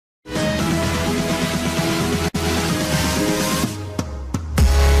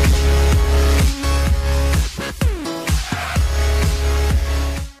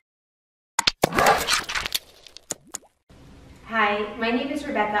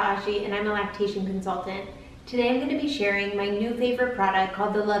Ashi and I'm a lactation consultant. Today I'm going to be sharing my new favorite product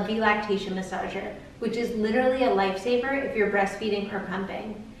called the LaVie Lactation Massager, which is literally a lifesaver if you're breastfeeding or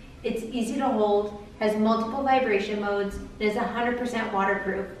pumping. It's easy to hold, has multiple vibration modes, and is 100%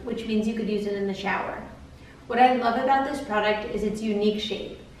 waterproof, which means you could use it in the shower. What I love about this product is its unique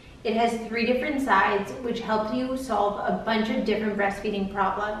shape. It has 3 different sides, which help you solve a bunch of different breastfeeding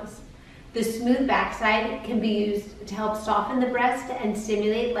problems. The smooth backside can be used to help soften the breast and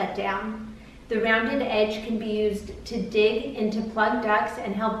stimulate letdown. The rounded edge can be used to dig into plugged ducts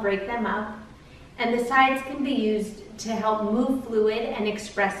and help break them up. And the sides can be used to help move fluid and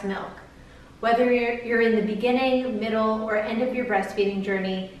express milk. Whether you're in the beginning, middle, or end of your breastfeeding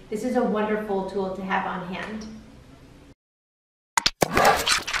journey, this is a wonderful tool to have on hand.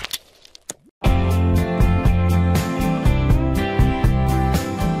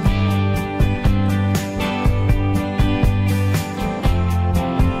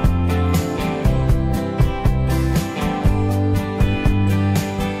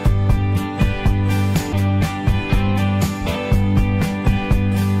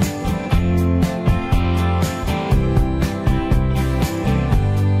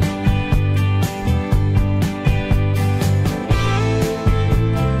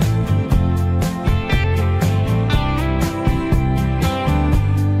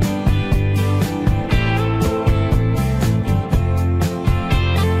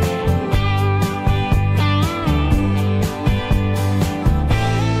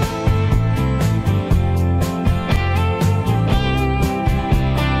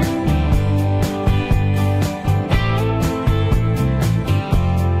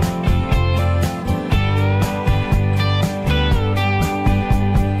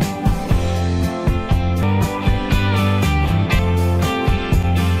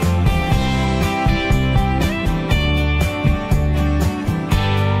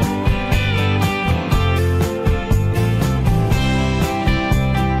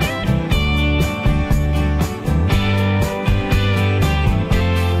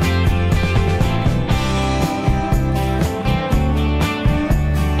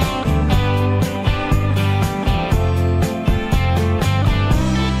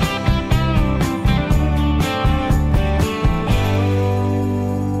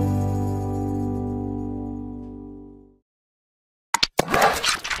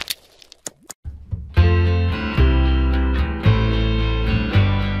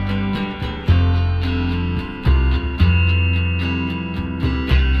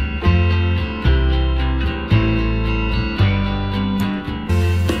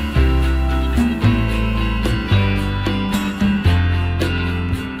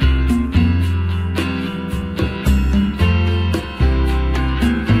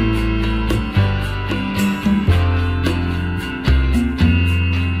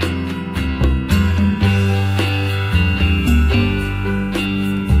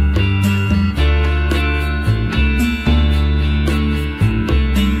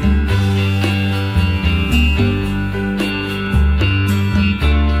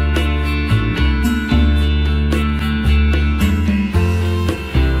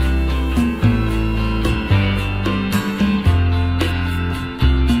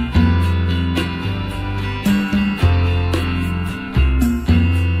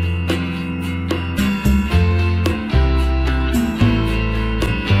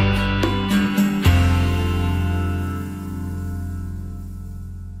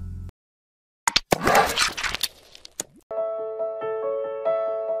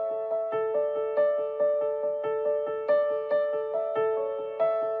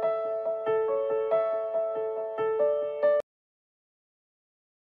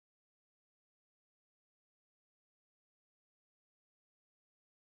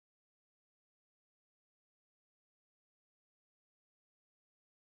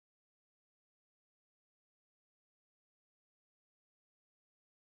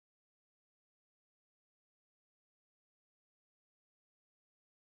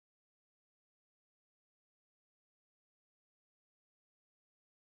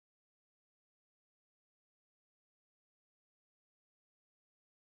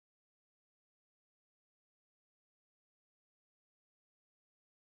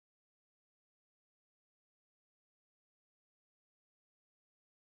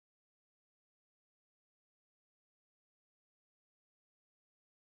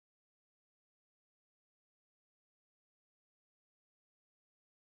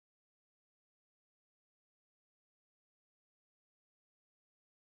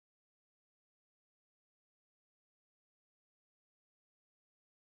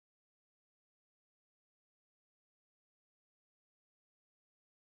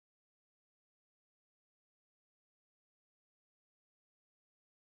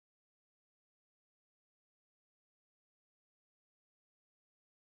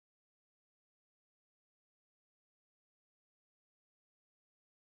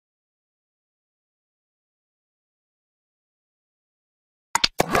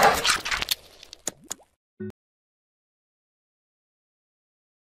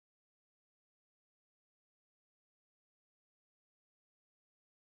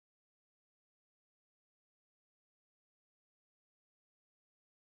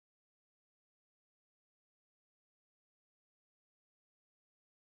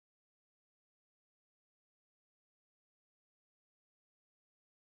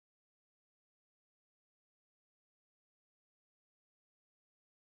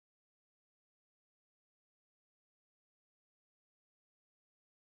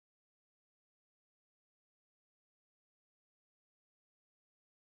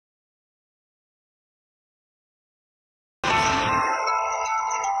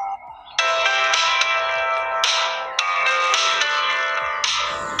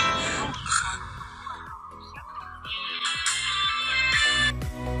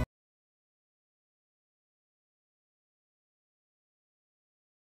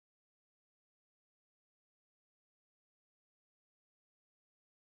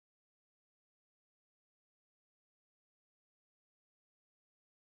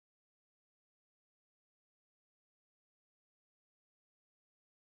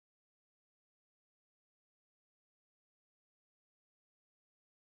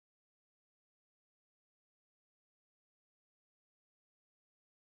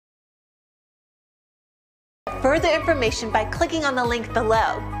 further information by clicking on the link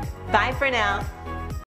below. Bye for now.